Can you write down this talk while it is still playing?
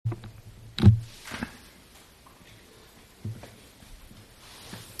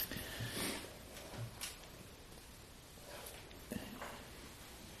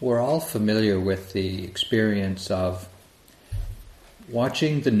We're all familiar with the experience of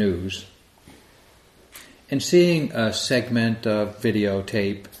watching the news and seeing a segment of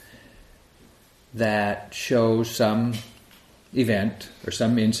videotape that shows some event or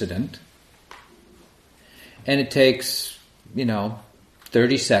some incident, and it takes,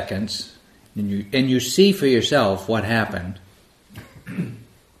 30 seconds, and you see for yourself what happened.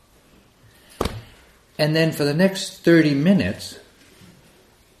 And then for the next 30 minutes,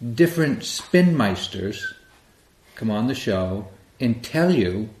 different spinmeisters come on the show and tell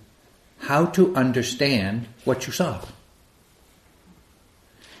you how to understand what you saw.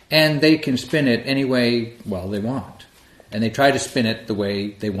 And they can spin it any way, they want. And they try to spin it the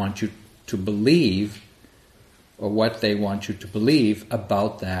way they want you to believe, or what they want you to believe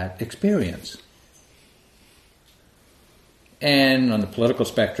about that experience. And on the political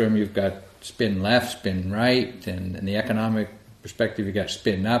spectrum, you've got spin left, spin right, and in the economic perspective, you've got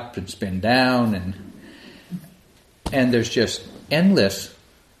spin up and spin down, and there's just endless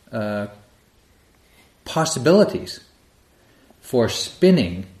possibilities for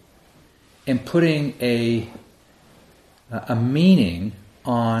spinning and putting a meaning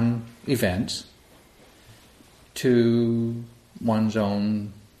on events to one's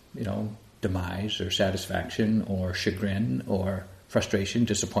own, demise or satisfaction or chagrin or frustration,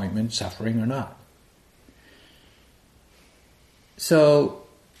 disappointment, suffering or not. So,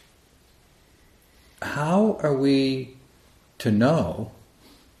 how are we to know,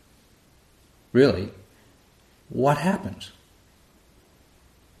 really, what happens?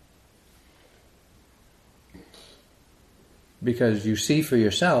 Because you see for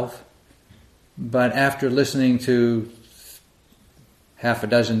yourself, but after listening to half a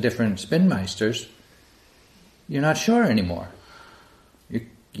dozen different spinmeisters, you're not sure anymore.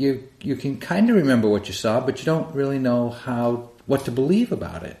 You can kind of remember what you saw, but you don't really know what to believe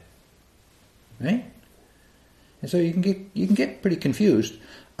about it, right? And so you can get pretty confused,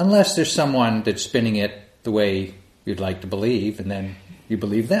 unless there's someone that's spinning it the way you'd like to believe, and then you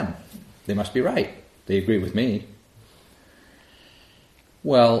believe them. They must be right. They agree with me.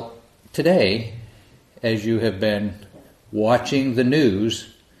 Well, today, as you have been watching the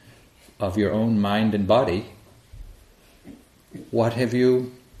news of your own mind and body, what have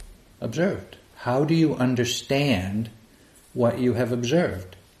you observed? How do you understand what you have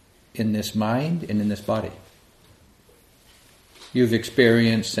observed in this mind and in this body? You've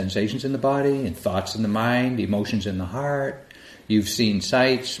experienced sensations in the body and thoughts in the mind, emotions in the heart. You've seen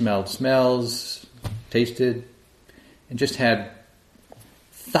sights, smelled smells, tasted, and just had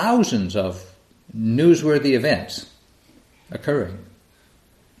thousands of newsworthy events occurring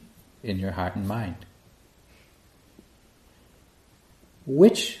in your heart and mind.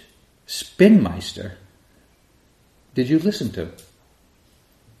 Which spinmeister did you listen to?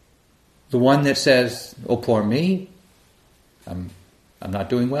 The one that says, "Oh, poor me, I'm not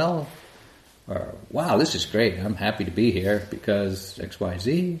doing well," or "Wow, this is great, I'm happy to be here because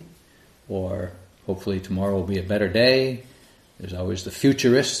XYZ," or "Hopefully tomorrow will be a better day." There's always the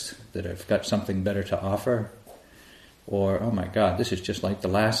futurists that have got something better to offer. Or, "Oh my God, this is just like the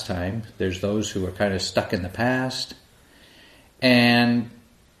last time." There's those who are kind of stuck in the past. And,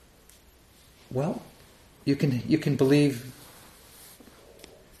 you can believe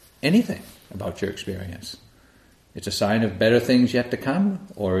anything about your experience. It's a sign of better things yet to come,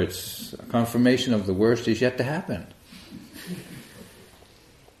 or it's a confirmation of the worst is yet to happen.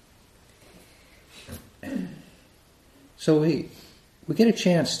 So we get a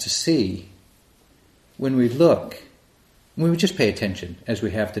chance to see, when we look, when we just pay attention, as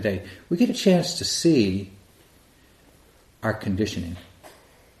we have today, we get a chance to see our conditioning.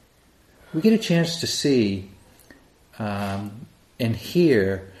 We get a chance to see and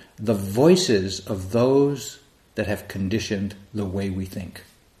hear the voices of those that have conditioned the way we think.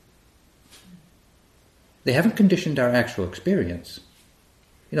 They haven't conditioned our actual experience.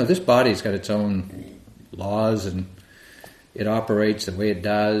 This body's got its own laws and it operates the way it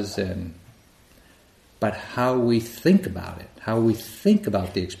does, but how we think about it, how we think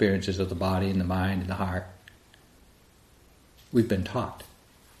about the experiences of the body and the mind and the heart, we've been taught.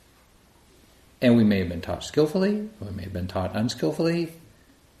 And we may have been taught skillfully, or we may have been taught unskillfully,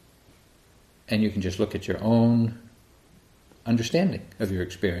 and you can just look at your own understanding of your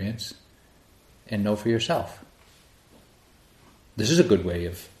experience and know for yourself. This is a good way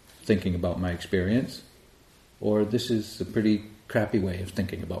of thinking about my experience, or this is a pretty crappy way of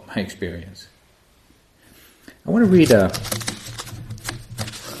thinking about my experience. I want to read a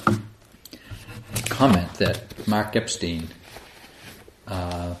comment that Mark Epstein,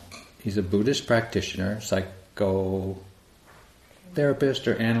 he's a Buddhist practitioner, therapist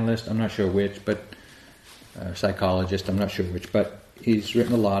or analyst, I'm not sure which, but psychologist, I'm not sure which, but he's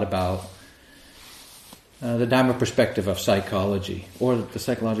written a lot about the Dhamma perspective of psychology, or the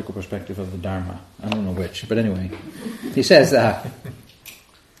psychological perspective of the Dharma. I don't know which, but anyway. He says that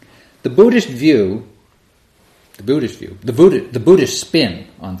the Buddhist spin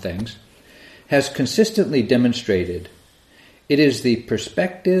on things has consistently demonstrated it is the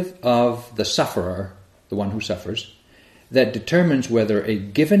perspective of the sufferer, the one who suffers, that determines whether a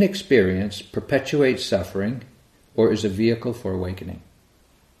given experience perpetuates suffering or is a vehicle for awakening.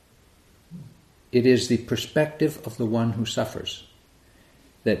 It is the perspective of the one who suffers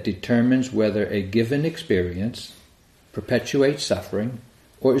that determines whether a given experience perpetuates suffering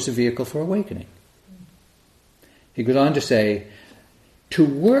or is a vehicle for awakening. He goes on to say, to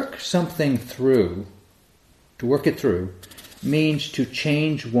work it through, means to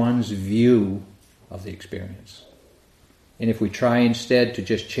change one's view of the experience. And if we try instead to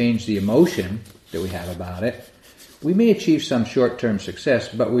just change the emotion that we have about it, we may achieve some short-term success,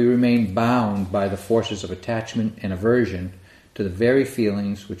 but we remain bound by the forces of attachment and aversion to the very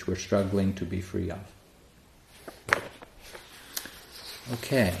feelings which we're struggling to be free of.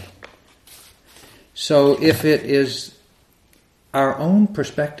 Okay. So if it is our own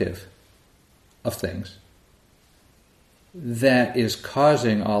perspective of things that is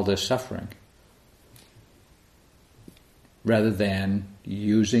causing all this suffering, rather than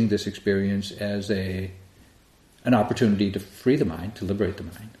using this experience as an opportunity to free the mind, to liberate the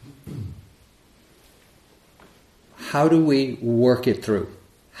mind, how do we work it through?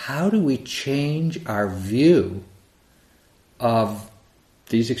 How do we change our view of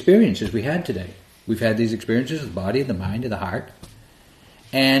these experiences we had today? We've had these experiences of the body, the mind, and the heart.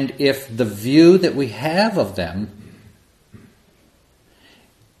 And if the view that we have of them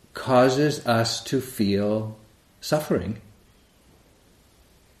causes us to feel suffering,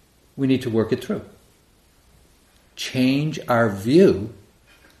 we need to work it through. Change our view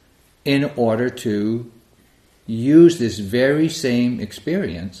in order to use this very same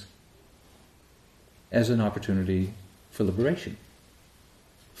experience as an opportunity for liberation.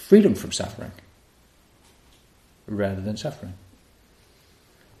 Freedom from suffering rather than suffering.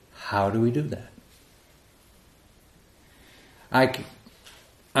 How do we do that?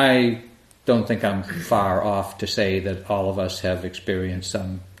 I don't think I'm far off to say that all of us have experienced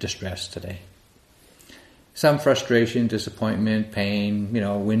some distress today. Some frustration, disappointment, pain,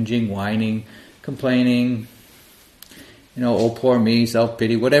 whinging, whining, complaining, oh poor me,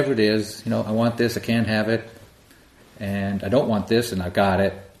 self-pity, whatever it is, I want this, I can't have it, and I don't want this, and I've got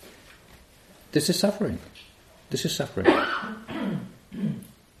it. This is suffering. This is suffering.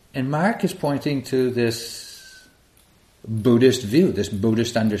 And Mark is pointing to this Buddhist view, this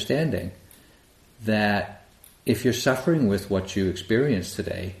Buddhist understanding, that if you're suffering with what you experience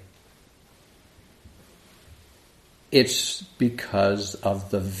today, it's because of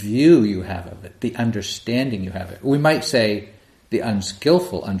the view you have of it, the understanding you have of it. We might say the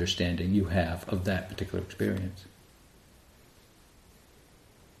unskillful understanding you have of that particular experience.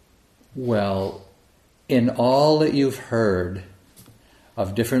 Well, in all that you've heard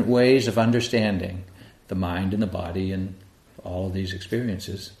of different ways of understanding the mind and the body and all of these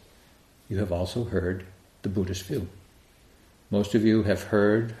experiences, you have also heard the Buddhist view. Most of you have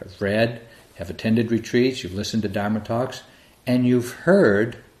heard, have read, have attended retreats, you've listened to Dharma talks, and you've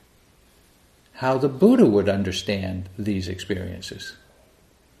heard how the Buddha would understand these experiences.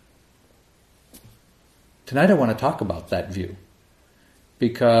 Tonight I want to talk about that view,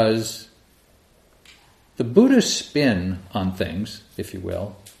 because the Buddha's spin on things, if you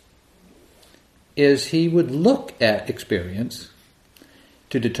will, is he would look at experience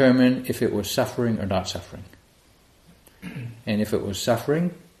to determine if it was suffering or not suffering. And if it was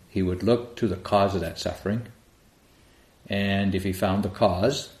suffering, he would look to the cause of that suffering. And if he found the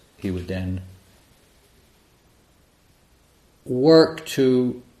cause, he would then work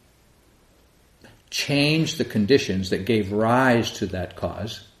to change the conditions that gave rise to that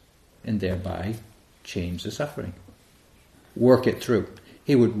cause, and thereby change the suffering. Work it through.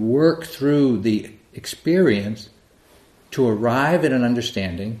 He would work through the experience to arrive at an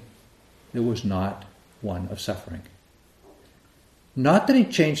understanding that was not one of suffering. Not that he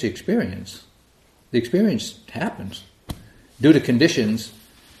changed the experience. The experience happens due to conditions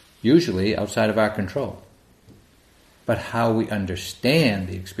usually outside of our control. But how we understand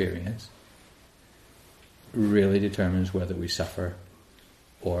the experience really determines whether we suffer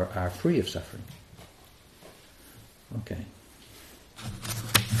or are free of suffering. Okay.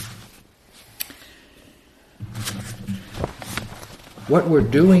 What we're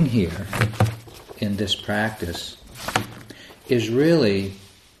doing here in this practice is really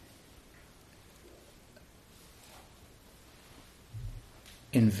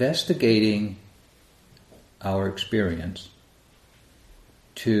investigating our experience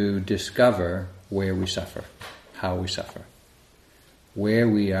to discover where we suffer, how we suffer, where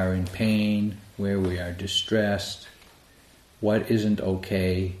we are in pain, where we are distressed, what isn't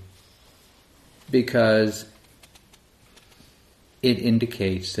okay, because it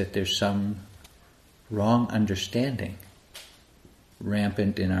indicates that there's some wrong understanding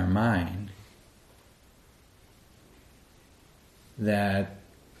rampant in our mind that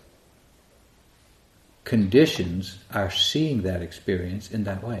conditions are seeing that experience in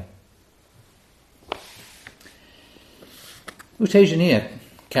that way. U Tejaniya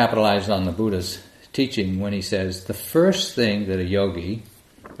capitalized on the Buddha's teaching when he says the first thing that a yogi,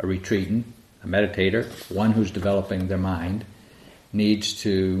 a retreatant, a meditator, one who's developing their mind, needs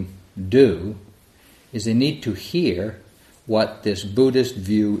to do is they need to hear what this Buddhist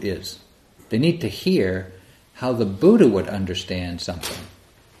view is. They need to hear how the Buddha would understand something.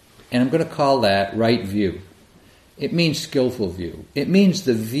 And I'm going to call that right view. It means skillful view. It means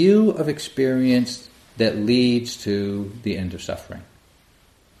the view of experience that leads to the end of suffering.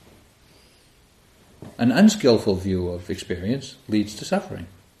 An unskillful view of experience leads to suffering.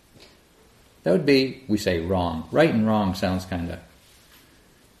 That would be, we say, wrong. Right and wrong sounds kind of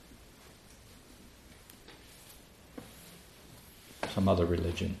some other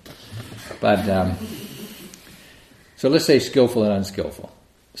religion. But so let's say skillful and unskillful.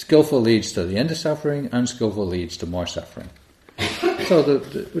 Skillful leads to the end of suffering, unskillful leads to more suffering. So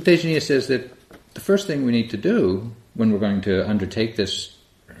the Tejaniya says that the first thing we need to do when we're going to undertake this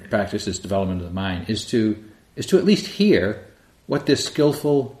practice, this development of the mind, is to at least hear what this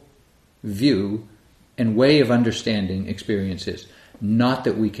skillful view and way of understanding experience is. Not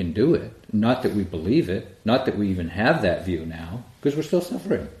that we can do it, not that we believe it, not that we even have that view now, because we're still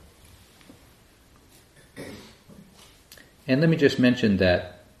suffering. And let me just mention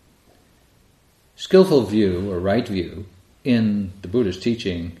that skillful view, or right view, in the Buddha's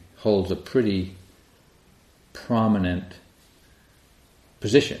teaching holds a pretty prominent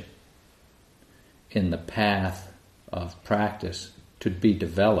position in the path of practice to be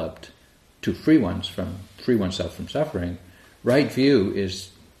developed to free oneself from suffering. Right view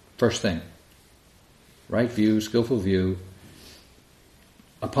is first thing. Right view, skillful view,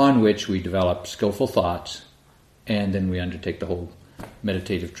 upon which we develop skillful thoughts, and then we undertake the whole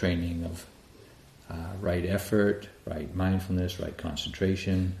meditative training of right effort, right mindfulness, right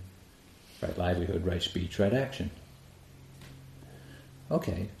concentration, right livelihood, right speech, right action.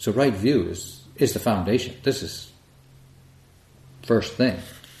 Okay, so right view is the foundation. This is first thing.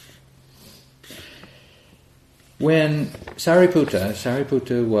 When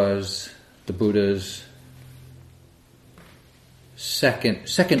Sariputta was the Buddha's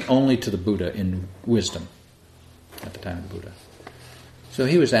second only to the Buddha in wisdom at the time of the Buddha. So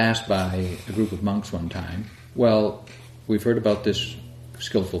he was asked by a group of monks one time, well, we've heard about this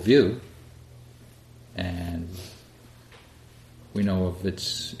skillful view, and we know of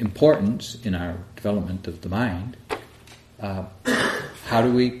its importance in our development of the mind. How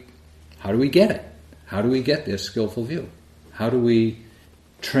do we get it? How do we get this skillful view? How do we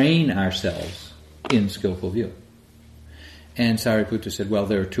train ourselves in skillful view? And Sariputta said, well,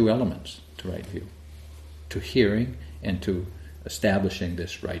 there are two elements to right view, to hearing and to establishing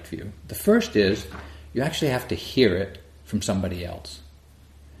this right view. The first is you actually have to hear it from somebody else.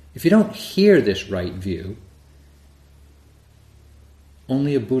 If you don't hear this right view,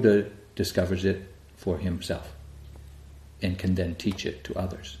 only a Buddha discovers it for himself and can then teach it to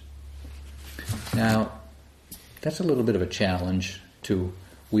others. Now, that's a little bit of a challenge to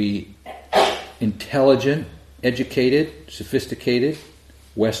we intelligent, educated, sophisticated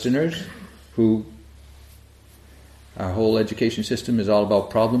Westerners who our whole education system is all about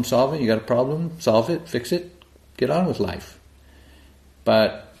problem solving. You got a problem, solve it, fix it, get on with life.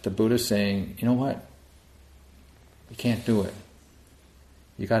 But the Buddha's saying, you know what? You can't do it.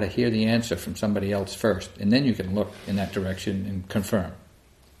 You got to hear the answer from somebody else first, and then you can look in that direction and confirm.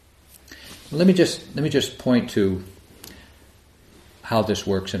 Let me just point to how this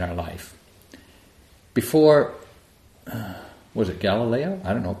works in our life. Before, was it Galileo?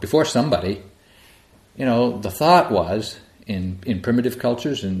 I don't know. Before somebody, the thought was, in primitive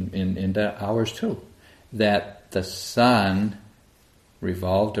cultures and in ours too, that the sun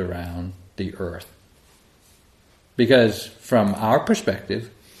revolved around the earth. Because from our perspective,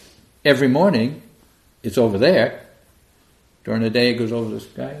 every morning it's over there. During the day it goes over the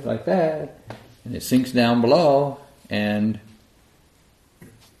sky like that, and it sinks down below, and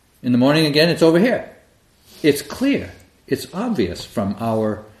in the morning again it's over here. It's clear. It's obvious from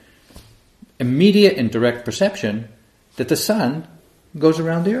our immediate and direct perception that the sun goes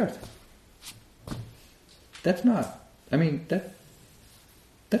around the earth. That's not,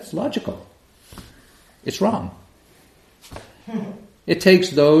 that's logical. It's wrong. It takes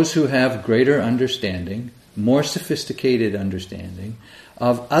those who have greater understanding, more sophisticated understanding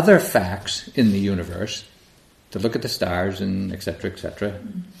of other facts in the universe to look at the stars and etc.,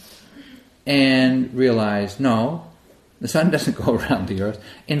 and realize, no, the sun doesn't go around the earth.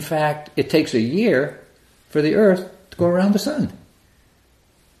 In fact, it takes a year for the earth to go around the sun.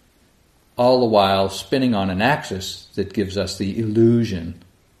 All the while spinning on an axis that gives us the illusion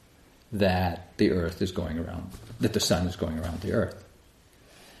that the earth is going around, that the sun is going around the earth.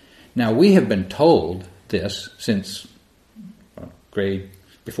 Now, we have been told this since grade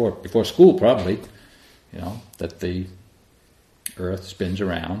before school, probably, that the earth spins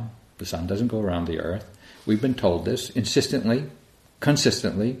around, the sun doesn't go around the earth. We've been told this insistently,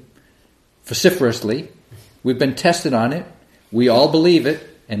 consistently, vociferously. We've been tested on it. We all believe it,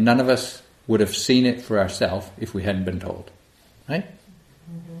 and none of us would have seen it for ourselves if we hadn't been told. Right?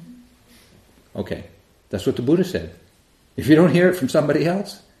 Okay, that's what the Buddha said. If you don't hear it from somebody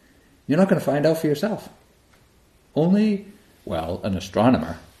else, you're not going to find out for yourself. Only, an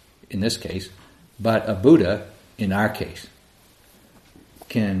astronomer in this case, but a Buddha in our case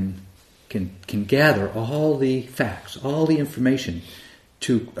can gather all the facts, all the information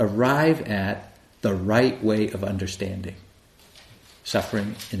to arrive at the right way of understanding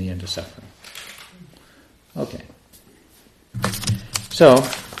suffering and the end of suffering. Okay. So,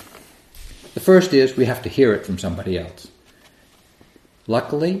 the first is we have to hear it from somebody else.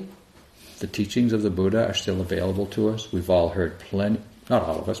 Luckily, the teachings of the Buddha are still available to us. We've all heard plenty, not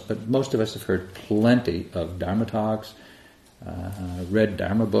all of us, but most of us have heard plenty of Dharma talks, read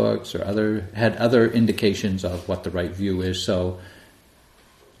Dharma books, or had other indications of what the right view is, so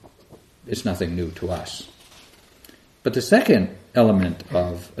it's nothing new to us. But the second element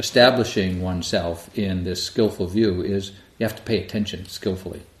of establishing oneself in this skillful view is you have to pay attention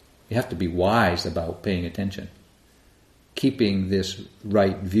skillfully. You have to be wise about paying attention, keeping this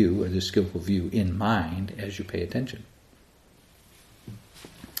right view or this skillful view in mind as you pay attention.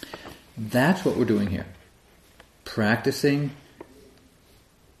 That's what we're doing here. Practicing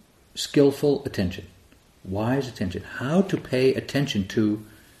skillful attention, wise attention, how to pay attention to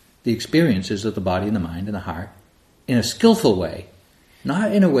the experiences of the body and the mind and the heart in a skillful way,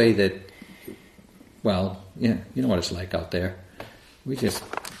 not in a way that, you know what it's like out there. We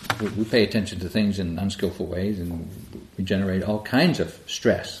pay attention to things in unskillful ways, and we generate all kinds of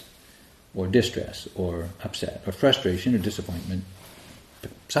stress or distress or upset or frustration or disappointment,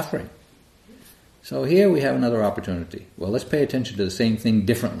 suffering. So here we have another opportunity. Well, let's pay attention to the same thing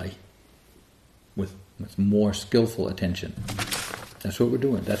differently with more skillful attention. That's what we're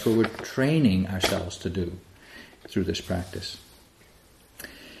doing. That's what we're training ourselves to do through this practice.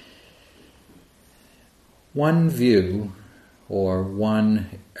 One view or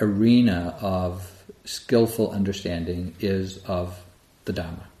one arena of skillful understanding is of the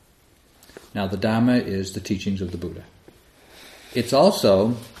Dhamma. Now, the Dhamma is the teachings of the Buddha. It's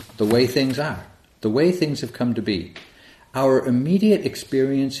also the way things are, the way things have come to be. Our immediate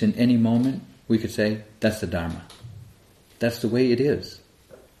experience in any moment, we could say, that's the Dhamma. That's the way it is.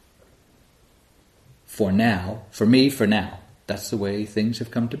 For now, for me, for now, that's the way things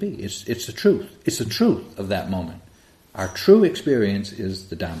have come to be. It's the truth. It's the truth of that moment. Our true experience is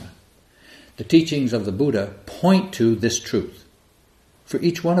the Dhamma. The teachings of the Buddha point to this truth for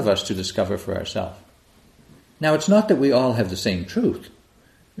each one of us to discover for ourselves. Now, it's not that we all have the same truth,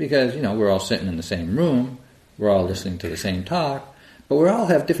 because, we're all sitting in the same room, we're all listening to the same talk, but we all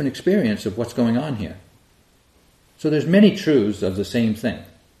have different experience of what's going on here. So there's many truths of the same thing.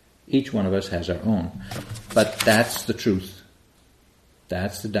 Each one of us has our own. But that's the truth.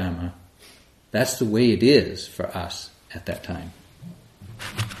 That's the Dhamma. That's the way it is for us at that time.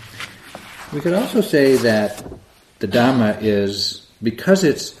 We could also say that the Dhamma is, because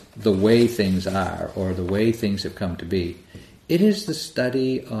it's the way things are, or the way things have come to be, it is the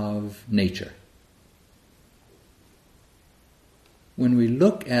study of nature. When we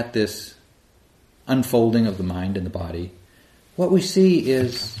look at this unfolding of the mind and the body, what we see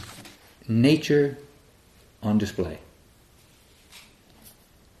is nature on display.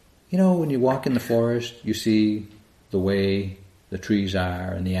 When you walk in the forest, you see the way the trees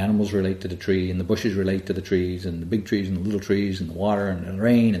are, and the animals relate to the tree, and the bushes relate to the trees, and the big trees and the little trees, and the water and the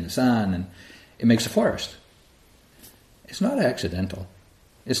rain and the sun, and it makes a forest. It's not accidental.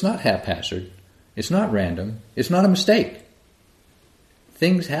 It's not haphazard. It's not random. It's not a mistake.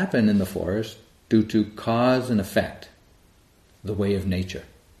 Things happen in the forest due to cause and effect. the way of nature.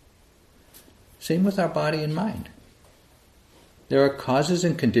 Same with our body and mind. There are causes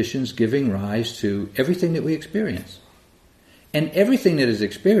and conditions giving rise to everything that we experience. And everything that is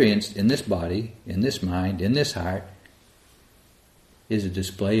experienced in this body, in this mind, in this heart, is a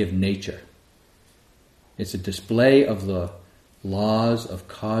display of nature. It's a display of the laws of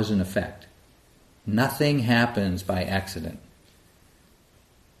cause and effect. Nothing happens by accident.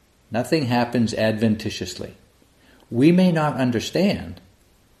 Nothing happens adventitiously. We may not understand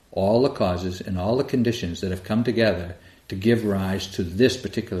all the causes and all the conditions that have come together to give rise to this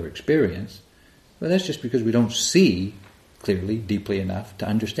particular experience, but that's just because we don't see clearly, deeply enough to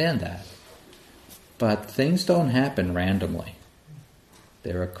understand that. But things don't happen randomly.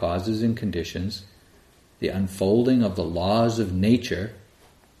 There are causes and conditions, the unfolding of the laws of nature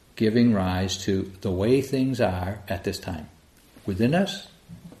giving rise to the way things are at this time. Within us,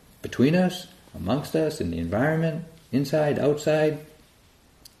 between us, amongst us, in the environment, inside, outside,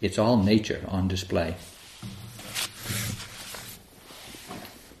 it's all nature on display.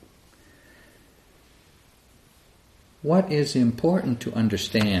 What is important to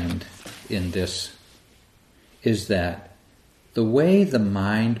understand in this is that the way the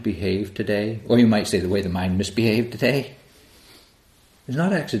mind behaved today, or you might say the way the mind misbehaved today, is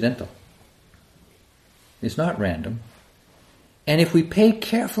not accidental. It's not random. And if we pay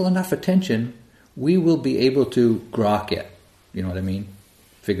careful enough attention, we will be able to grok it. You know what I mean?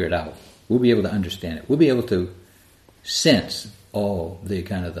 Figure it out. We'll be able to understand it. We'll be able to sense, the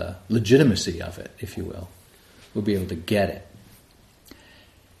kind of the legitimacy of it, if you will. We'll be able to get it.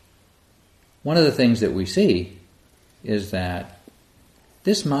 One of the things that we see is that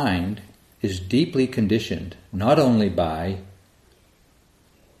this mind is deeply conditioned not only by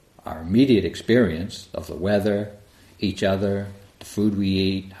our immediate experience of the weather, each other, the food we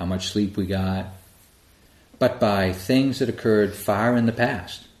eat, how much sleep we got, but by things that occurred far in the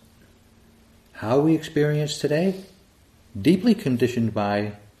past. How we experience today, deeply conditioned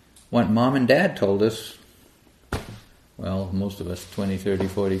by what Mom and Dad told us, well, most of us 20, 30,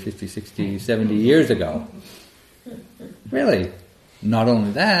 40, 50, 60, 70 years ago. Really, not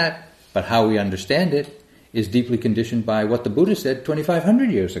only that, but how we understand it is deeply conditioned by what the Buddha said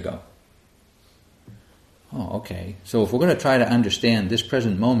 2,500 years ago. Oh, okay. So if we're going to try to understand this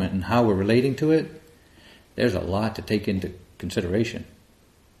present moment and how we're relating to it, there's a lot to take into consideration.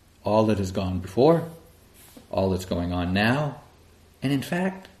 All that has gone before, all that's going on now, and in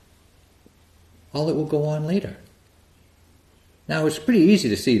fact, all that will go on later. Now, it's pretty easy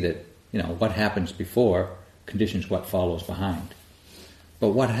to see that, what happens before conditions what follows behind. But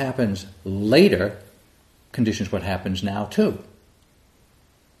what happens later conditions what happens now too.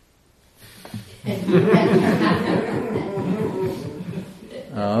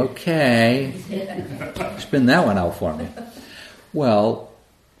 Okay. Spin that one out for me. Well,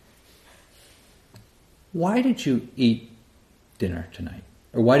 why did you eat dinner tonight?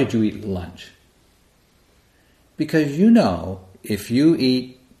 Or why did you eat lunch? Because if you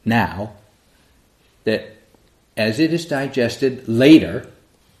eat now, that as it is digested later,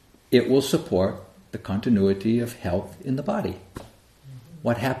 it will support the continuity of health in the body.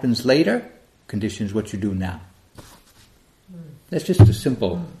 What happens later conditions what you do now. That's just a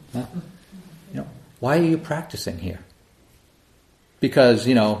simple, why are you practicing here? Because,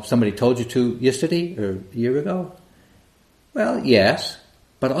 somebody told you to yesterday or a year ago? Well, yes,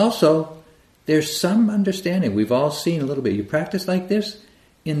 but also there's some understanding. We've all seen a little bit. You practice like this,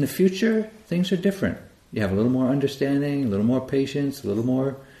 in the future, things are different. You have a little more understanding, a little more patience, a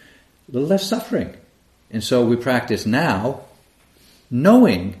little less suffering. And so we practice now,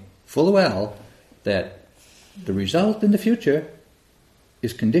 knowing full well that the result in the future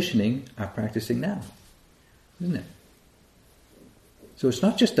is conditioning our practicing now. Isn't it? So it's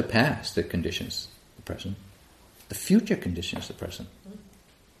not just the past that conditions the present. The future conditions the present.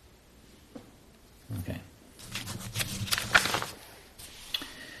 Okay.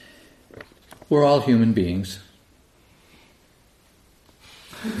 We're all human beings.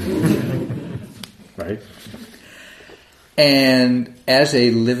 Right? And as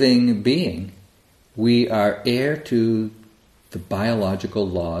a living being, we are heir to the biological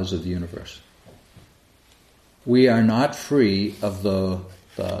laws of the universe. We are not free of the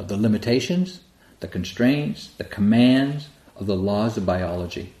limitations, the constraints, the commands of the laws of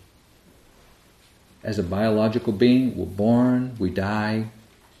biology. As a biological being, we're born, we die.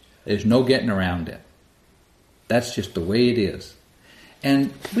 There's no getting around it. That's just the way it is.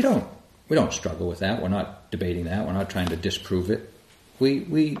 And we don't struggle with that. We're not debating that. We're not trying to disprove it.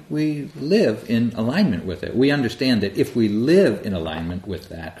 We live in alignment with it. We understand that if we live in alignment with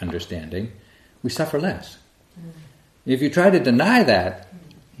that understanding, we suffer less. If you try to deny that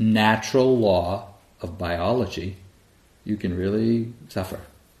natural law of biology, you can really suffer.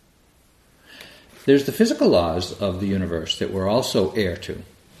 There's the physical laws of the universe that we're also heir to,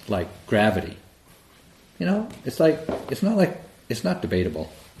 like gravity. It's not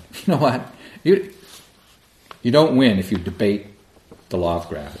debatable. You know what? You don't win if you debate the law of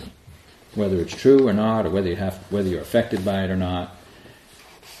gravity, whether it's true or not, or whether you're affected by it or not.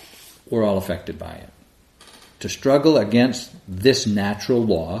 We're all affected by it. To struggle against this natural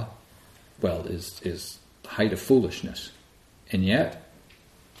law, well, is the height of foolishness. And yet,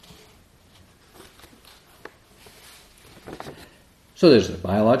 so there's the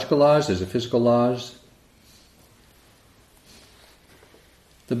biological laws, there's the physical laws.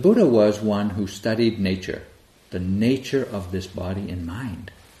 The Buddha was one who studied nature, the nature of this body and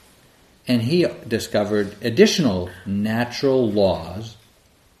mind. And he discovered additional natural laws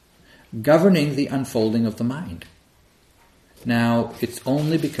governing the unfolding of the mind. Now, it's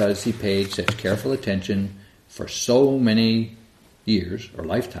only because he paid such careful attention for so many years or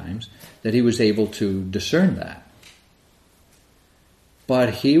lifetimes that he was able to discern that.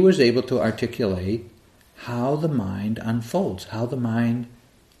 But he was able to articulate how the mind unfolds, how the mind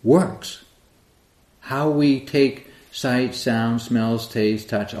works, how we take sight, sound, smells, taste,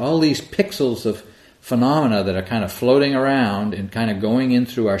 touch, all these pixels of phenomena that are kind of floating around and kind of going in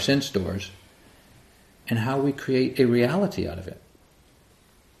through our sense doors, and how we create a reality out of it.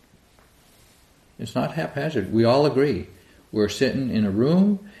 It's not haphazard. We all agree. We're sitting in a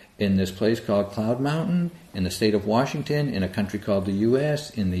room in this place called Cloud Mountain, in the state of Washington, in a country called the U.S.,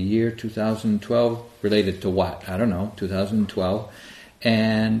 in the year 2012, related to what? I don't know, 2012.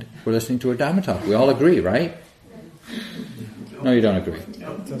 And we're listening to a Dhamma talk. We all agree, right? No, you don't agree.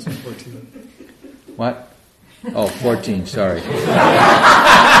 2014. What? Oh, 14, sorry.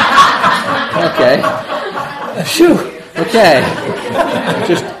 Okay. Phew. Okay.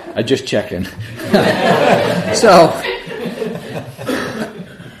 I just checking. So,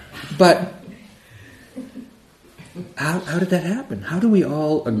 but how did that happen? How do we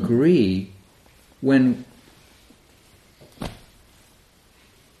all agree when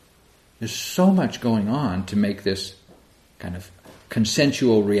there's so much going on to make this kind of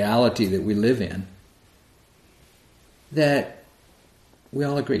consensual reality that we live in, that we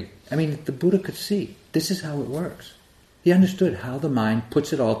all agree? I mean, the Buddha could see this is how it works. He understood how the mind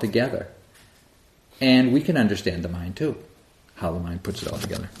puts it all together. And we can understand the mind too, how the mind puts it all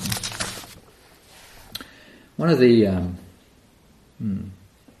together. One of the...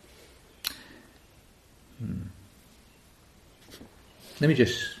 Let me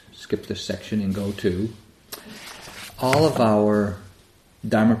just skip this section and go to all of our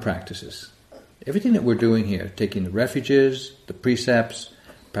Dharma practices. Everything that we're doing here, taking the refuges, the precepts,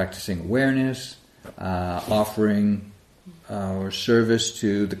 practicing awareness, offering our service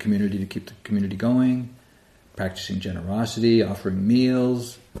to the community to keep the community going, practicing generosity, offering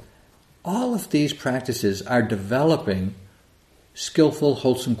meals. All of these practices are developing skillful,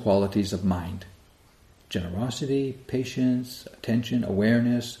 wholesome qualities of mind. Generosity, patience, attention,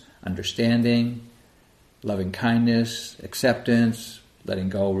 awareness, understanding, loving kindness, acceptance, letting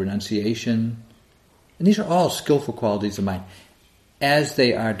go, renunciation. And these are all skillful qualities of mind. As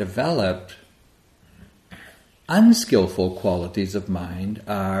they are developed, unskillful qualities of mind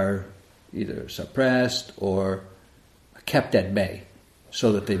are either suppressed or kept at bay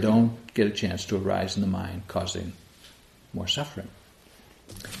so that they don't get a chance to arise in the mind, causing more suffering.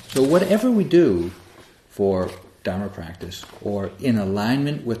 So whatever we do for Dharma practice, or in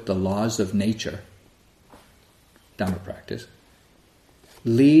alignment with the laws of nature, Dharma practice,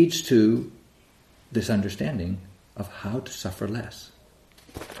 leads to this understanding of how to suffer less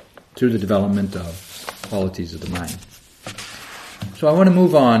through the development of qualities of the mind. So I want to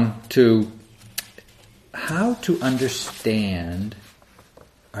move on to how to understand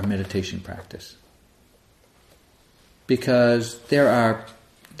our meditation practice. Because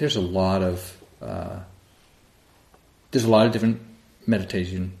there's a lot of different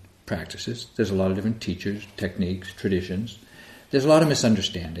meditation practices. There's a lot of different teachers, techniques, traditions. There's a lot of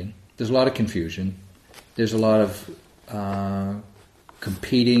misunderstanding. There's a lot of confusion. There's a lot of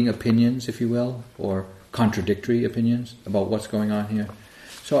competing opinions, if you will, or contradictory opinions about what's going on here.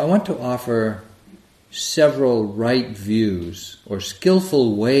 So I want to offer several right views or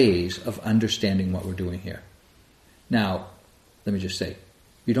skillful ways of understanding what we're doing here. Now, let me just say,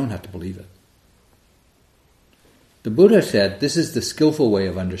 you don't have to believe it. The Buddha said this is the skillful way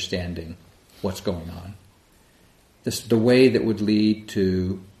of understanding what's going on. This is the way that would lead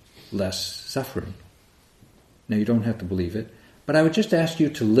to less suffering. Now, you don't have to believe it, but I would just ask you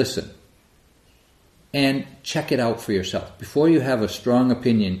to listen. and check it out for yourself. Before you have a strong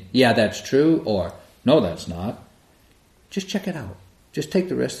opinion, yeah, that's true, or no, that's not, just check it out. Just take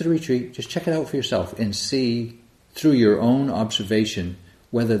the rest of the retreat, just check it out for yourself and see through your own observation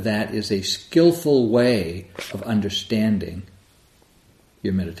whether that is a skillful way of understanding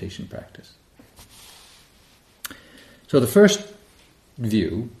your meditation practice. So the first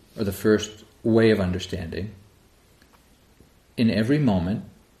view, or the first way of understanding, in every moment,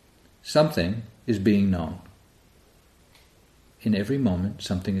 something is being known. In every moment,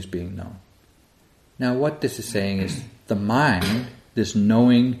 something is being known. Now, what this is saying is the mind, this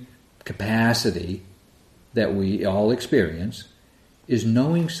knowing capacity that we all experience, is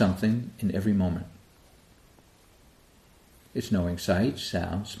knowing something in every moment. It's knowing sights,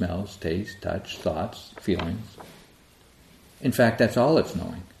 sounds, smells, taste, touch, thoughts, feelings. In fact, that's all it's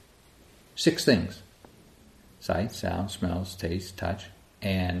knowing. 6 things. Sight, sound, smells, taste, touch,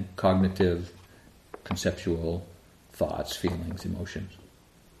 and cognitive, conceptual thoughts, feelings, emotions.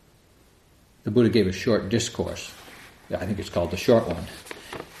 The Buddha gave a short discourse, I think it's called the short one,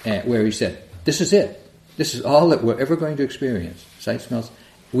 where he said, this is it. This is all that we're ever going to experience. Sight, smells.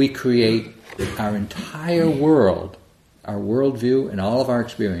 We create our entire world, our worldview, and all of our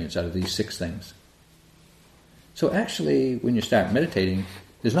experience out of these 6 things. So actually, when you start meditating,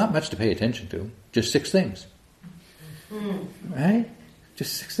 there's not much to pay attention to. Just 6 things. Right?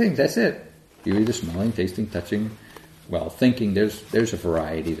 Just 6 things. That's it. You're either smelling, tasting, touching, well, thinking. There's a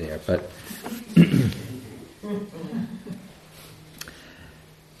variety there, but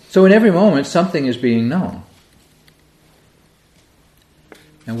so in every moment, something is being known.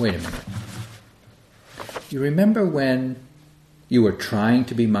 Now wait a minute. You remember when you were trying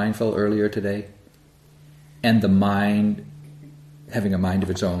to be mindful earlier today, and the mind, having a mind of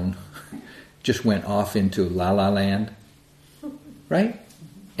its own, just went off into la-la land? Right?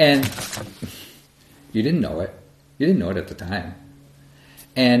 And you didn't know it. You didn't know it at the time.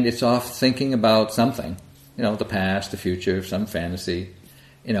 And it's off thinking about something, the past, the future, some fantasy,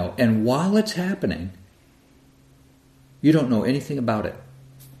 and while it's happening, you don't know anything about it.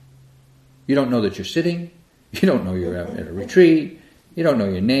 You don't know that you're sitting. You don't know you're at a retreat. You don't know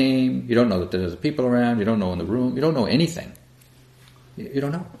your name. You don't know that there's people around. You don't know in the room. You don't know anything. You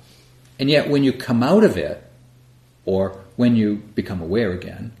don't know. And yet when you come out of it, or when you become aware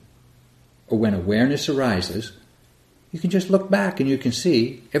again, or when awareness arises, you can just look back and you can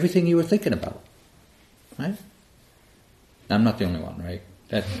see everything you were thinking about. Right? Now, I'm not the only one, right?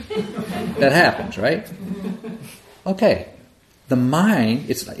 That happens, right? Okay. The mind,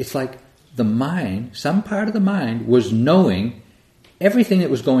 it's like the mind, some part of the mind was knowing everything that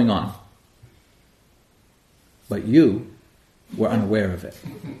was going on. But you were unaware of it.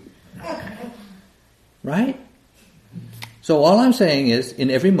 Right? So all I'm saying is, in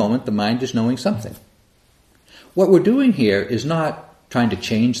every moment, the mind is knowing something. What we're doing here is not trying to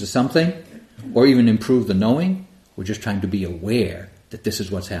change the something or even improve the knowing. We're just trying to be aware that this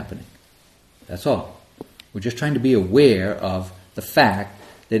is what's happening. That's all. We're just trying to be aware of the fact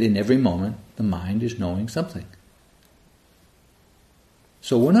that in every moment, the mind is knowing something.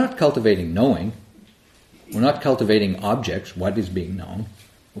 So we're not cultivating knowing. We're not cultivating objects, what is being known.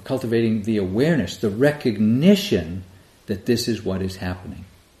 We're cultivating the awareness, the recognition that this is what is happening.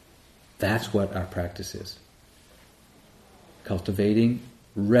 That's what our practice is. Cultivating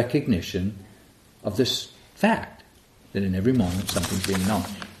recognition of this fact that in every moment something's being known.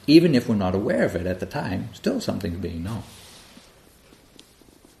 Even if we're not aware of it at the time, still something's being known.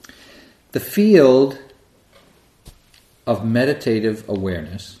 The field of meditative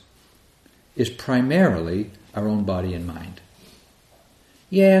awareness is primarily our own body and mind.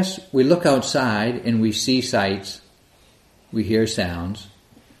 Yes, we look outside and we see sights, we hear sounds,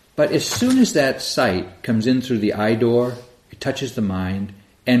 but as soon as that sight comes in through the eye door, it touches the mind,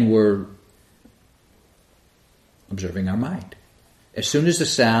 and we're observing our mind. As soon as the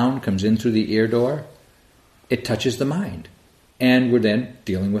sound comes in through the ear door, it touches the mind, and we're then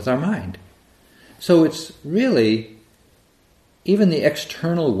dealing with our mind. So it's really, even the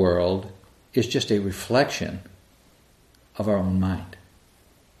external world is just a reflection of our own mind.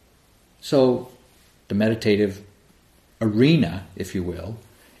 So the meditative arena, if you will,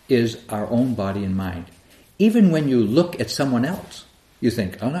 is our own body and mind. Even when you look at someone else, you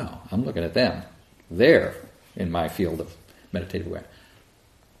think, oh no, I'm looking at them. They're in my field of meditative awareness.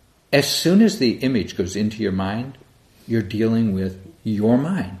 As soon as the image goes into your mind, you're dealing with your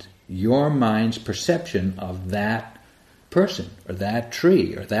mind, your mind's perception of that person, or that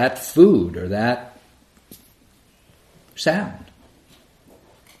tree, or that food, or that sound.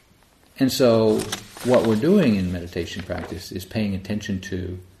 And so what we're doing in meditation practice is paying attention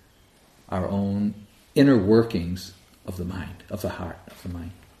to our own inner workings of the mind, of the heart, of the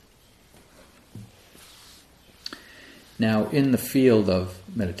mind. Now, in the field of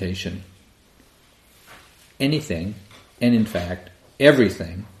meditation, anything, and in fact,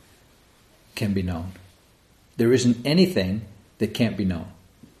 everything, can be known. There isn't anything that can't be known.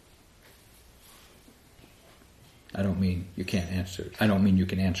 I don't mean you can't answer. I don't mean you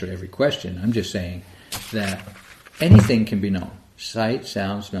can answer every question. I'm just saying that anything can be known. Sight,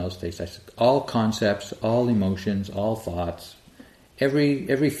 sound, smell, taste, all concepts, all emotions, all thoughts,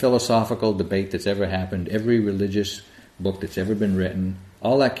 every philosophical debate that's ever happened, every religious book that's ever been written,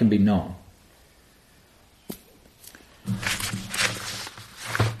 all that can be known.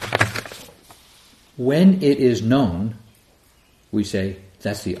 When it is known, we say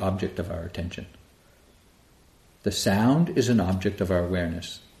that's the object of our attention. The sound is an object of our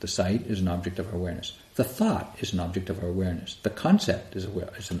awareness. The sight is an object of our awareness. The thought is an object of our awareness. The concept is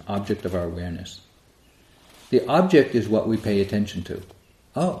an object of our awareness. The object is what we pay attention to.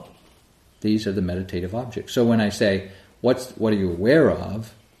 Oh, these are the meditative objects. So when I say, what are you aware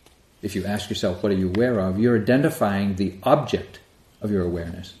of? If you ask yourself, what are you aware of? You're identifying the object of your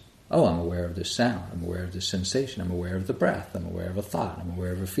awareness. Oh, I'm aware of this sound. I'm aware of this sensation. I'm aware of the breath. I'm aware of a thought. I'm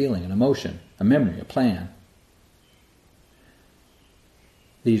aware of a feeling, an emotion, a memory, a plan.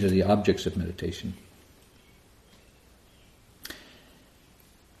 These are the objects of meditation.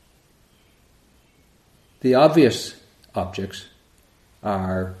 The obvious objects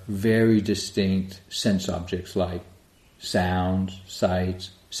are very distinct sense objects like sounds, sights,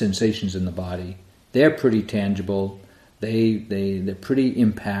 sensations in the body. They're pretty tangible. They're pretty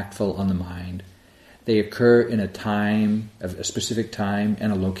impactful on the mind. They occur in a time, a specific time,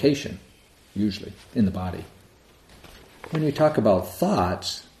 and a location, usually, in the body. When we talk about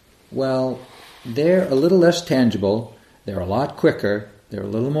thoughts, well, they're a little less tangible, they're a lot quicker, they're a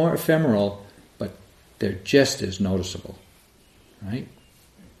little more ephemeral, but they're just as noticeable, right?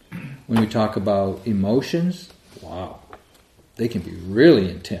 When we talk about emotions, wow, they can be really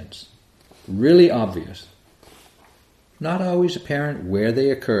intense, really obvious. Not always apparent where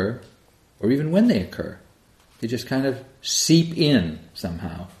they occur, or even when they occur. They just kind of seep in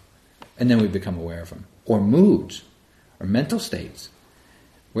somehow, and then we become aware of them. Or moods, or mental states.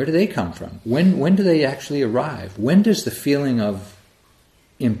 Where do they come from? When do they actually arrive? When does the feeling of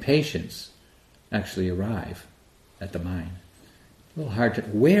impatience actually arrive at the mind? A little hard to...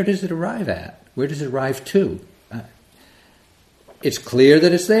 Where does it arrive at? Where does it arrive to? It's clear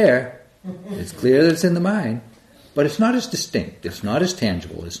that it's there. It's clear that it's in the mind. But it's not as distinct. It's not as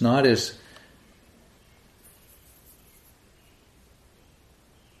tangible. It's not as...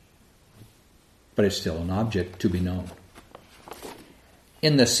 But it's still an object to be known.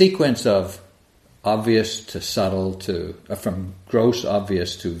 In the sequence of obvious to subtle to... from gross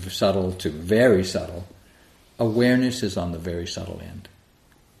obvious to subtle to very subtle, awareness is on the very subtle end.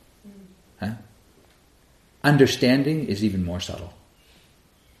 Huh? Understanding is even more subtle.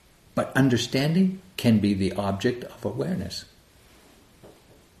 But understanding can be the object of awareness.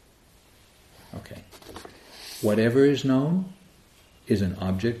 Okay. Whatever is known is an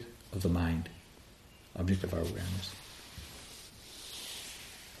object of the mind, object of our awareness.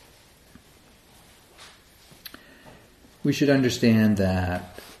 We should understand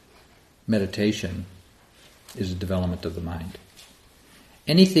that meditation is a development of the mind.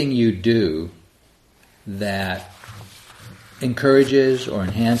 Anything you do that encourages or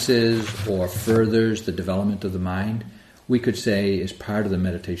enhances or furthers the development of the mind, we could say is part of the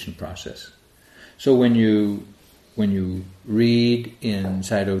meditation process. So when you read in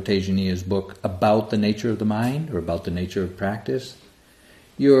Sayadaw Tejaniya's book about the nature of the mind or about the nature of practice,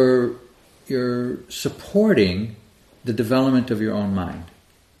 you're supporting the development of your own mind.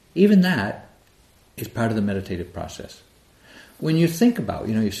 Even that is part of the meditative process. When you think about,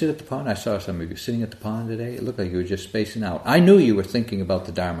 you sit at the pond. I saw some of you sitting at the pond today. It looked like you were just spacing out. I knew you were thinking about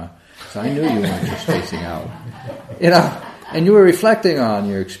the Dhamma, so I knew you weren't just spacing out. And you were reflecting on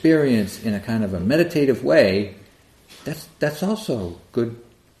your experience in a kind of a meditative way. That's also good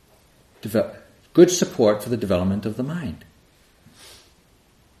support for the development of the mind.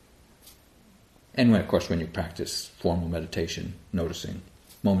 And when you practice formal meditation, noticing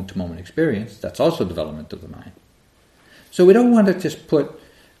moment-to-moment experience, that's also development of the mind. So we don't want to just put,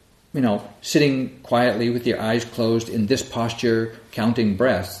 sitting quietly with your eyes closed in this posture, counting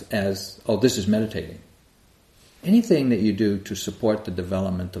breaths as, this is meditating. Anything that you do to support the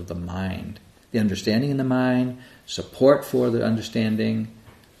development of the mind, the understanding in the mind, support for the understanding,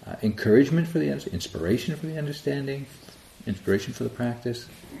 encouragement for the inspiration for the understanding, inspiration for the practice,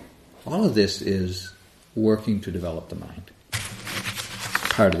 all of this is working to develop the mind.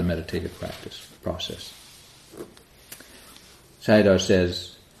 part of the meditative process. Sayadaw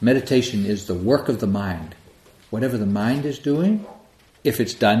says, meditation is the work of the mind. Whatever the mind is doing, if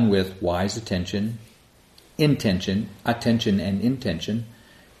it's done with wise attention and intention,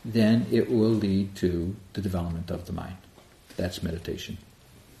 then it will lead to the development of the mind. That's meditation.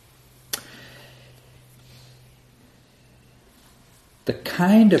 The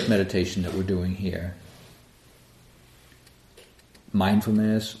kind of meditation that we're doing here,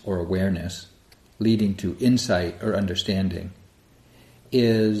 mindfulness or awareness, leading to insight or understanding,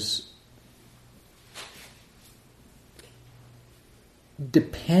 is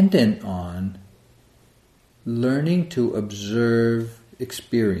dependent on learning to observe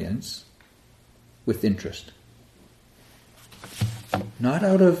experience with interest. Not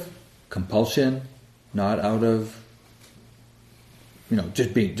out of compulsion, not out of,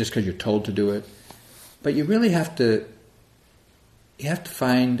 just because you're told to do it, but you really have to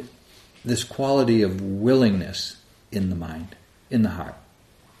find this quality of willingness in the mind, in the heart.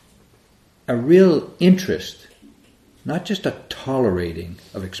 A real interest, not just a tolerating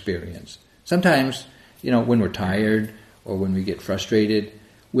of experience. Sometimes, when we're tired or when we get frustrated,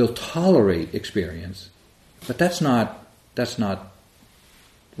 we'll tolerate experience, but we're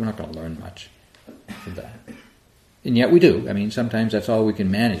not going to learn much from that. And yet we do. Sometimes that's all we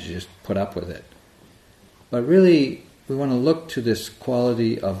can manage, just put up with it. But really, we want to look to this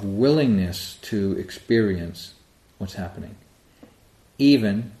quality of willingness to experience what's happening,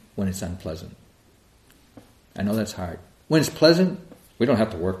 even when it's unpleasant. I know that's hard. When it's pleasant, we don't have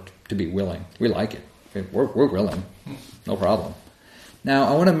to work to be willing. We like it. We're willing. No problem. Now,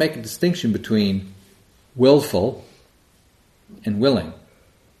 I want to make a distinction between willful and willing.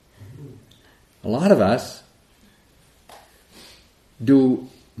 A lot of us do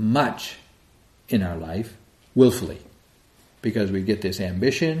much in our life willfully because we get this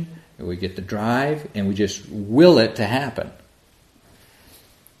ambition and we get the drive and we just will it to happen.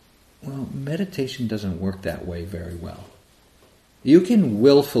 Well, meditation doesn't work that way very well. You can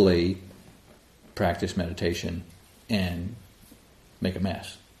willfully practice meditation and make a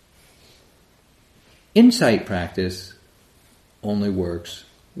mess. Insight practice only works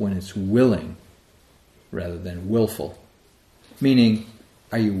when it's willing rather than willful. Meaning,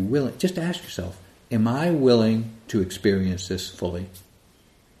 are you willing? Just ask yourself, am I willing to experience this fully?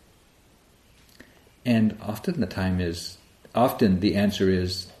 And often the answer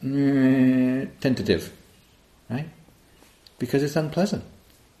is tentative, right? Because it's unpleasant.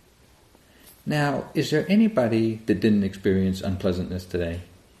 Now, is there anybody that didn't experience unpleasantness today?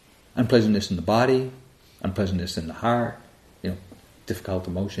 Unpleasantness in the body, unpleasantness in the heart, difficult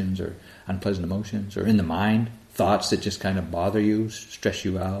emotions or unpleasant emotions, or in the mind, thoughts that just kind of bother you, stress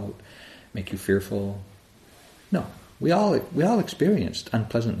you out, make you fearful. No, we all experienced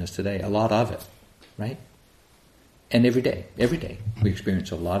unpleasantness today, a lot of it, right? And every day we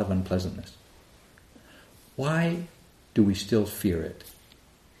experience a lot of unpleasantness. Why do we still fear it?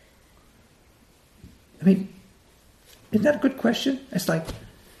 Isn't that a good question? It's like,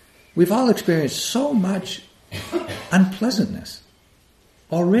 we've all experienced so much unpleasantness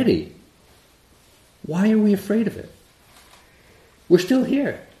already. Why are we afraid of it? We're still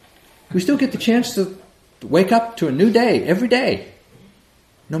here. We still get the chance to wake up to a new day every day.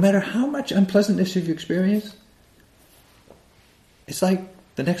 No matter how much unpleasantness you've experienced, it's like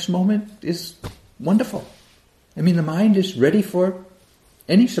the next moment is wonderful. The mind is ready for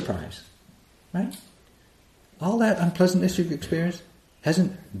any surprise, right? All that unpleasantness you've experienced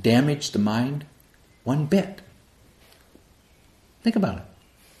hasn't damaged the mind one bit. Think about it.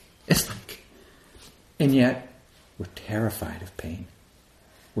 It's like, and yet we're terrified of pain.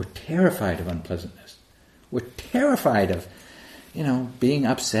 We're terrified of unpleasantness. We're terrified of, being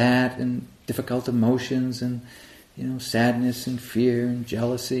upset and difficult emotions and, sadness and fear and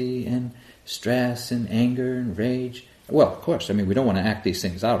jealousy and stress and anger and rage. Well, of course, we don't want to act these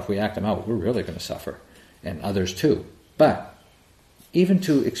things out. If we act them out, we're really going to suffer, and others too. But even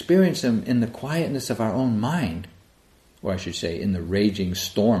to experience them in the quietness of our own mind, or I should say, in the raging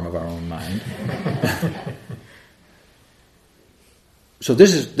storm of our own mind. So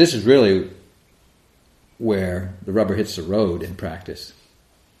this is really where the rubber hits the road in practice.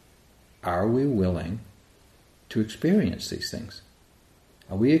 Are we willing to experience these things?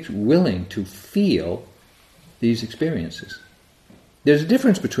 Are we willing to feel these experiences? There's a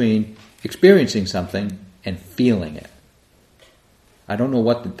difference between experiencing something and feeling it. I don't know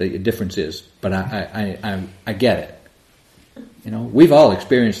what the difference is, but I get it. We've all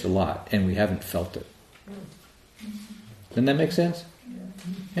experienced a lot and we haven't felt it. Doesn't that make sense?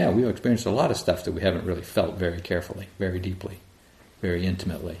 Yeah, we've experienced a lot of stuff that we haven't really felt very carefully, very deeply. very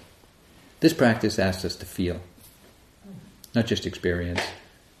intimately. This practice asks us to feel, not just experience,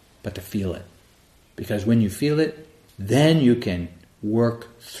 but to feel it. Because when you feel it, then you can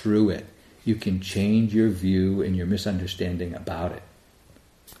work through it. You can change your view and your misunderstanding about it.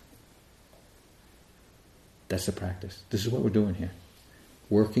 That's the practice. This is what we're doing here.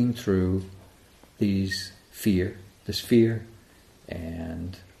 Working through this fear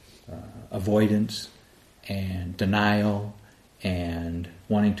and avoidance and denial and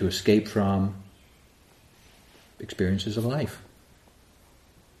wanting to escape from experiences of life.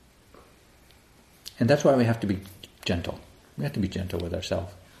 And that's why we have to be gentle. We have to be gentle with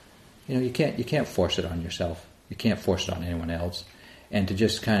ourselves. You can't force it on yourself. You can't force it on anyone else. And to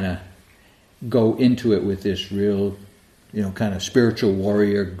just kind of go into it with this real, kind of spiritual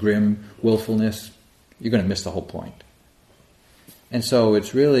warrior, grim willfulness, you're going to miss the whole point. And so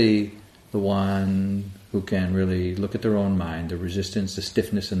it's really the one who can really look at their own mind, the resistance, the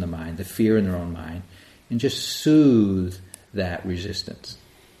stiffness in the mind, the fear in their own mind, and just soothe that resistance.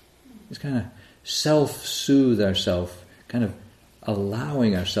 Just kind of self-soothe ourselves, kind of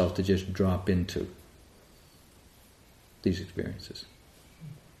allowing ourselves to just drop into these experiences.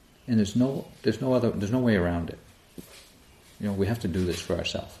 And there's no way around it. We have to do this for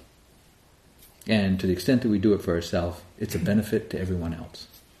ourselves. And to the extent that we do it for ourselves, it's a benefit to everyone else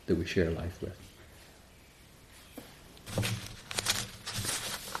that we share life with.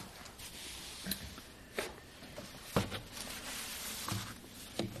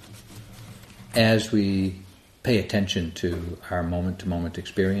 As we pay attention to our moment-to-moment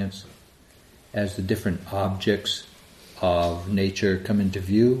experience, as the different objects of nature come into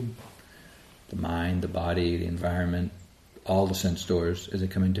view, the mind, the body, the environment, all the sense doors as they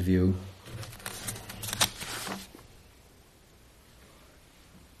come into view,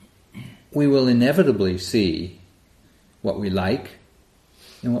 we will inevitably see what we like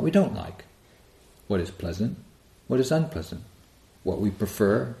and what we don't like, what is pleasant, what is unpleasant, what we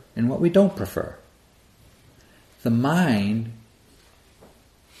prefer and what we don't prefer. The mind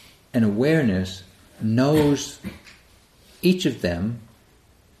and awareness knows each of them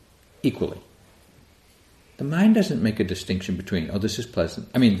equally. The mind doesn't make a distinction between, this is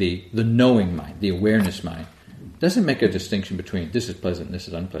pleasant. The knowing mind, the awareness mind, doesn't make a distinction between this is pleasant and this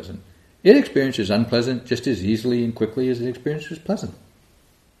is unpleasant. It experiences unpleasant just as easily and quickly as it experiences pleasant.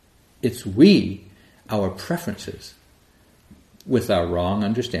 It's we, our preferences, with our wrong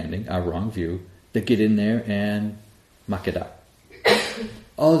understanding, our wrong view, that get in there and muck it up.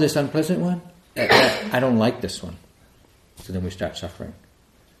 This unpleasant one? I don't like this one. So then we start suffering.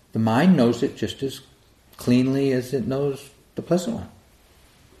 The mind knows it just as cleanly as it knows the pleasant one.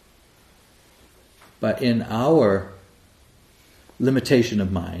 But in our limitation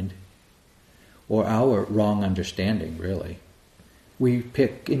of mind, or our wrong understanding, really, we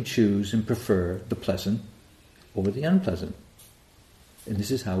pick and choose and prefer the pleasant over the unpleasant. And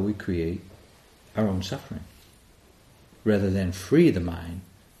this is how we create our own suffering, rather than free the mind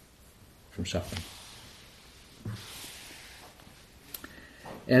from suffering.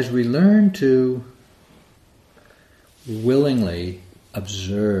 As we learn to willingly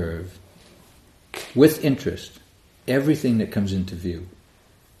observe with interest everything that comes into view,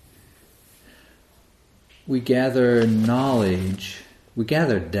 we gather knowledge, we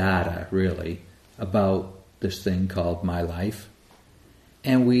gather data, really, about this thing called my life,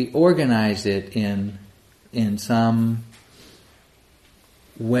 and we organize it in some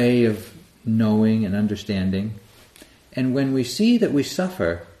way of knowing and understanding. And when we see that we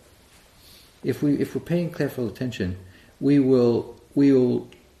suffer, if we're paying careful attention, we will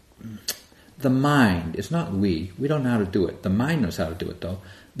the mind, it's not we don't know how to do it. The mind knows how to do it, though.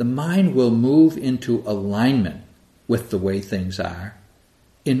 The mind will move into alignment with the way things are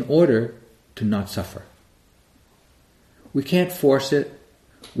in order to not suffer. We can't force it.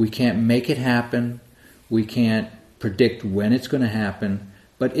 We can't make it happen. We can't predict when it's going to happen.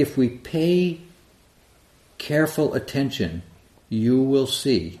 But if we pay careful attention, you will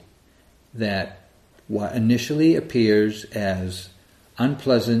see that what initially appears as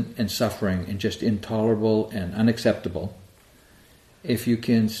unpleasant and suffering and just intolerable and unacceptable, if you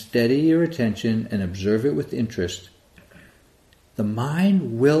can steady your attention and observe it with interest, the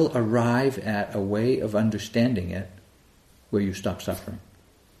mind will arrive at a way of understanding it where you stop suffering.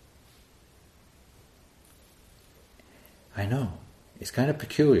 I know. It's kind of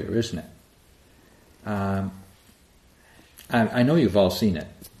peculiar, isn't it? I know you've all seen it.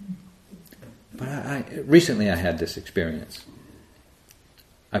 But recently I had this experience.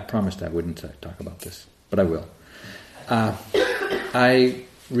 I promised I wouldn't talk about this, but I will. I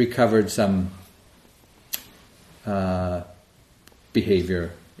recovered some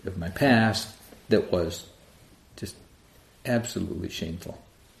behavior of my past that was just absolutely shameful.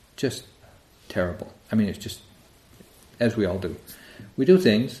 Just terrible. I mean, it's just, as we all do. We do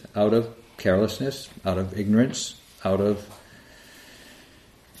things out of carelessness, out of ignorance, out of,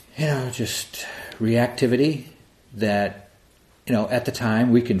 just reactivity that, at the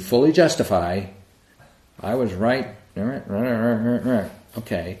time we can fully justify. I was right.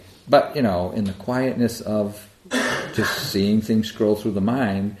 Okay. But, in the quietness of just seeing things scroll through the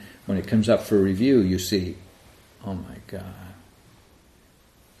mind, when it comes up for review, you see, oh my God,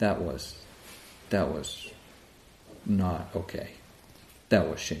 that was not okay. That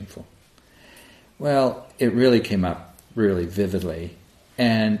was shameful. Well, it really came up really vividly.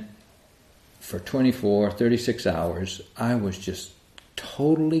 And for 24, 36 hours, I was just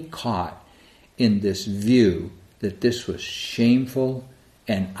totally caught in this view that this was shameful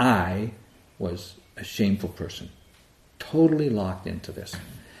and I was a shameful person. Totally locked into this.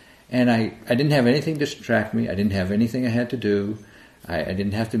 And I didn't have anything to distract me. I didn't have anything I had to do. I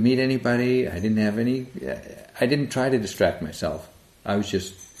didn't have to meet anybody. I didn't try to distract myself. I was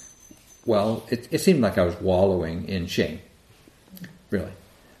just, it seemed like I was wallowing in shame. Really.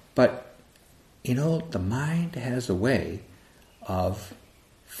 But, the mind has a way of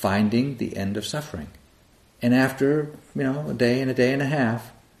finding the end of suffering. And after, a day and a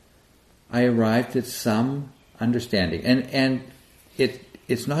half, I arrived at some understanding. And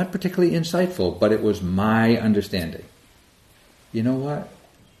it's not particularly insightful, but it was my understanding. You know what?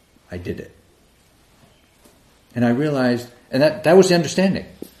 I did it. And I realized, and that was the understanding.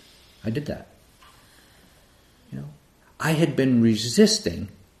 I did that. I had been resisting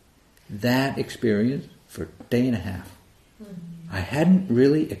that experience for a day and a half. I hadn't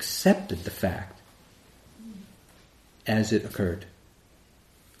really accepted the fact as it occurred.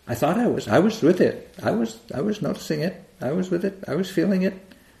 I thought I was with it. I was noticing it. I was with it. I was feeling it.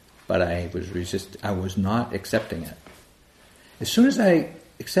 But I was not accepting it. As soon as I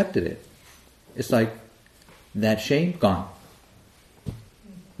accepted it, it's like that shame gone.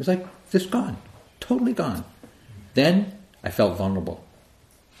 It's like this gone. Totally gone. Then I felt vulnerable.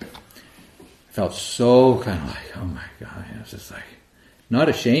 I felt so kind of like, oh my God. I was just like, not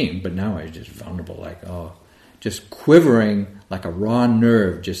ashamed, but now I was just vulnerable, like, just quivering like a raw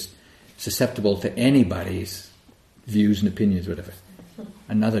nerve, just susceptible to anybody's views and opinions, whatever.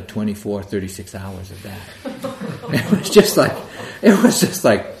 Another 24, 36 hours of that. It was just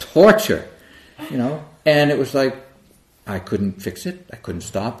like torture, and it was like, I couldn't fix it, I couldn't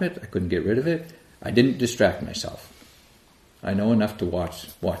stop it, I couldn't get rid of it. I didn't distract myself. I know enough to watch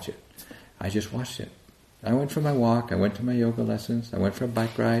it. I just watched it. I went for my walk, I went to my yoga lessons, I went for a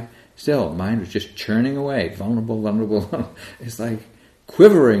bike ride. Still, mind was just churning away, vulnerable. It's like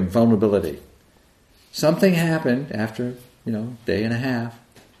quivering vulnerability. Something happened after, day and a half,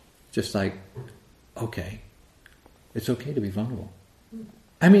 just like, okay, it's okay to be vulnerable.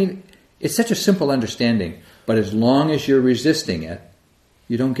 I mean, it's such a simple understanding, but as long as you're resisting it,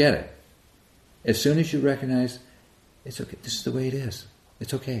 you don't get it. As soon as you recognize, it's okay, this is the way it is,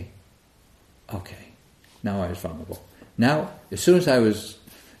 it's okay. Okay, now I was vulnerable. Now, as soon as I was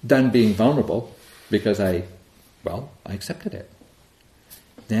done being vulnerable, because I accepted it,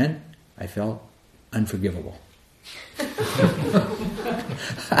 then I felt unforgivable.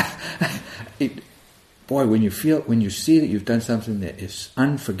 Boy, when you see that you've done something that is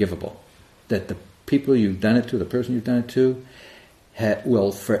unforgivable, that the people you've done it to, the person you've done it to,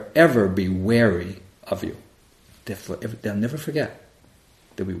 will forever be wary of you. They'll never forget.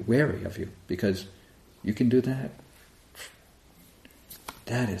 They'll be wary of you because you can do that.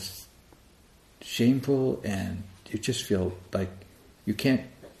 That is shameful, and you just feel like you can't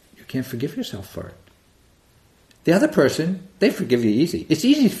forgive yourself for it. The other person, they forgive you easy. It's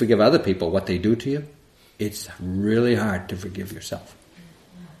easy to forgive other people what they do to you. It's really hard to forgive yourself.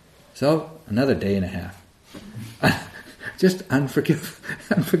 So, another day and a half. Just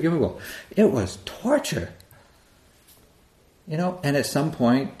unforgivable. It was torture. And at some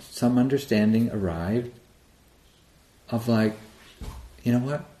point, some understanding arrived of like, you know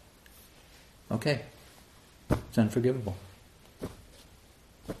what? Okay. It's unforgivable.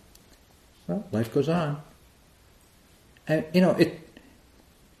 Well, life goes on. And,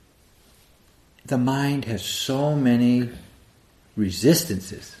 the mind has so many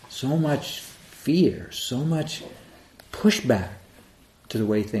resistances, so much fear, so much pushback to the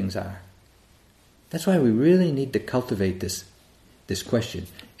way things are. That's why we really need to cultivate this question.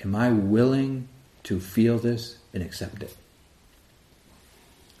 Am I willing to feel this and accept it?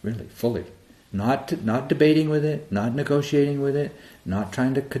 Really, fully. Not debating with it, not negotiating with it, not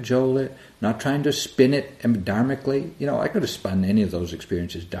trying to cajole it, not trying to spin it dharmically. I could have spun any of those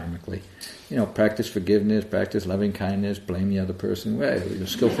experiences dharmically. Practice forgiveness, practice loving kindness, blame the other person. Well, you're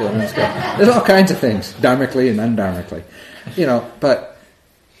skillful and unskillful. There's all kinds of things, dharmically and undharmically. But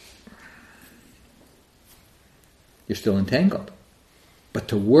you're still entangled. But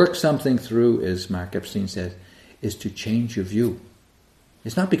to work something through, as Mark Epstein says, is to change your view.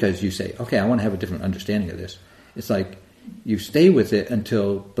 It's not because you say, okay, I want to have a different understanding of this. It's like you stay with it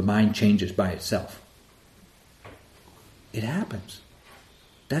until the mind changes by itself. It happens.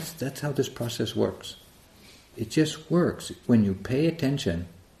 That's how this process works. It just works when you pay attention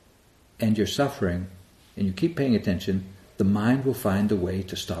and you're suffering and you keep paying attention, the mind will find a way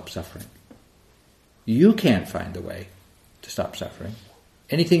to stop suffering. You can't find a way to stop suffering.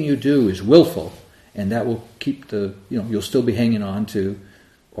 Anything you do is willful, and that will keep you'll still be hanging on to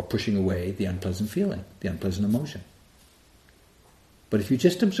or pushing away the unpleasant feeling, the unpleasant emotion. But if you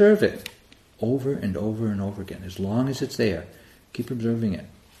just observe it over and over and over again, as long as it's there, keep observing it,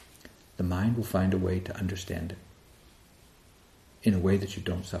 the mind will find a way to understand it in a way that you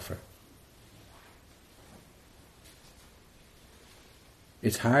don't suffer.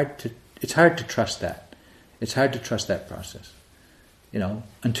 It's hard to trust that. It's hard to trust that process,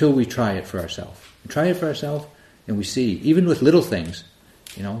 until we try it for ourselves. We try it for ourselves, and we see, even with little things,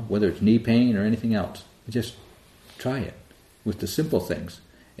 whether it's knee pain or anything else, we just try it with the simple things.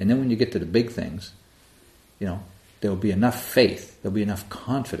 And then when you get to the big things, there'll be enough faith, there'll be enough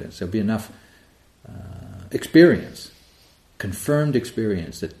confidence, there'll be enough experience, confirmed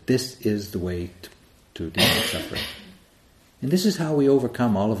experience, that this is the way to deal with suffering. And this is how we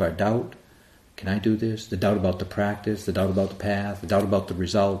overcome all of our doubt. Can I do this? The doubt about the practice, the doubt about the path, the doubt about the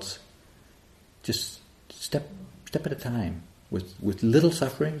results. Just step at a time, with little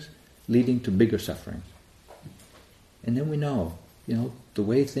sufferings leading to bigger sufferings. And then we know, the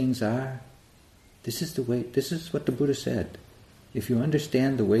way things are, this is what the Buddha said. If you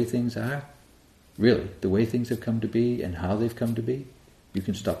understand the way things are, really, the way things have come to be and how they've come to be, you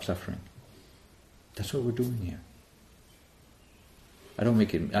can stop suffering. That's what we're doing here. I don't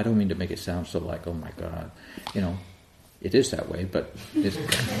mean to make it sound so like, oh my God, it is that way, but it's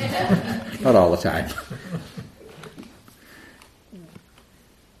not all the time.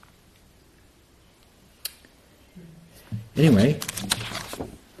 Anyway,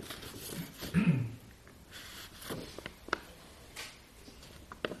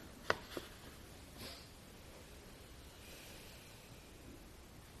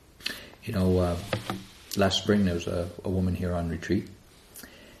 last spring there was a woman here on retreat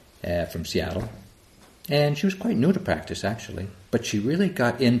from Seattle, and she was quite new to practice actually, but she really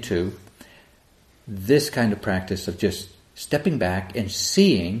got into this kind of practice of just stepping back and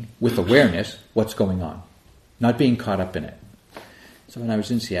seeing with awareness what's going on, not being caught up in it. So when I was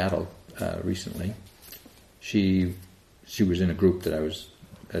in Seattle recently, she was in a group that I was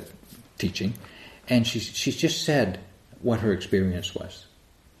teaching, and she just said what her experience was.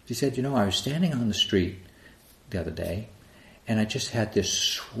 She said, I was standing on the street the other day, and I just had this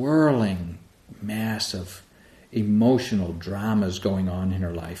swirling mass of emotional dramas going on in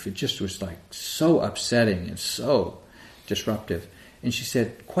her life. It just was like so upsetting and so disruptive. And she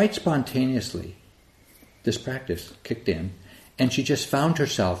said, quite spontaneously, this practice kicked in, and she just found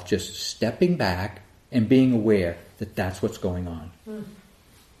herself just stepping back and being aware that that's what's going on.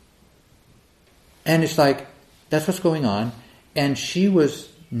 And it's like, that's what's going on, and she was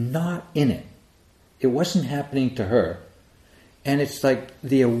not in it. It wasn't happening to her. And it's like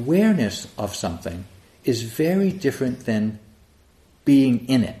the awareness of something is very different than being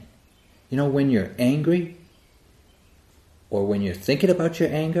in it. When you're angry or when you're thinking about your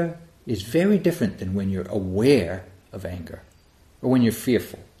anger, is very different than when you're aware of anger or when you're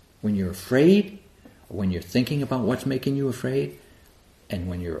fearful. When you're afraid or when you're thinking about what's making you afraid and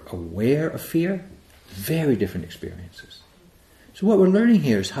when you're aware of fear, very different experiences. So what we're learning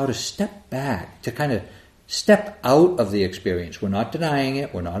here is how to step back, to kind of step out of the experience. We're not denying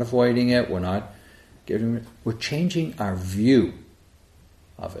it, we're not avoiding it, we're changing our view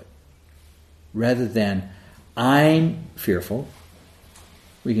of it. Rather than, I'm fearful,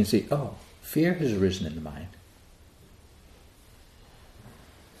 we can see, fear has arisen in the mind.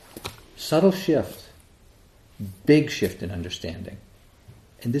 Subtle shift, big shift in understanding.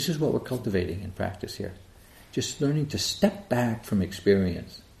 And this is what we're cultivating in practice here. Just learning to step back from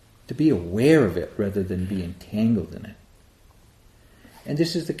experience, to be aware of it rather than be entangled in it. And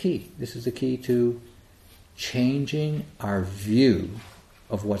this is the key. This is the key to changing our view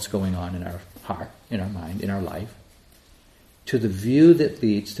of what's going on in our heart, in our mind, in our life, to the view that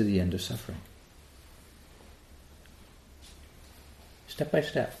leads to the end of suffering. Step by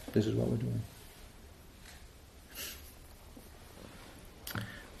step, this is what we're doing.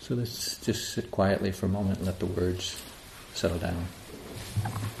 So let's just sit quietly for a moment and let the words settle down.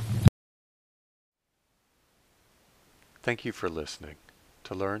 Thank you for listening.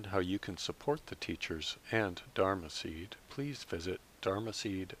 To learn how you can support the teachers and Dharma Seed, please visit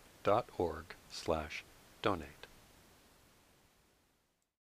dharmaseed.org/donate.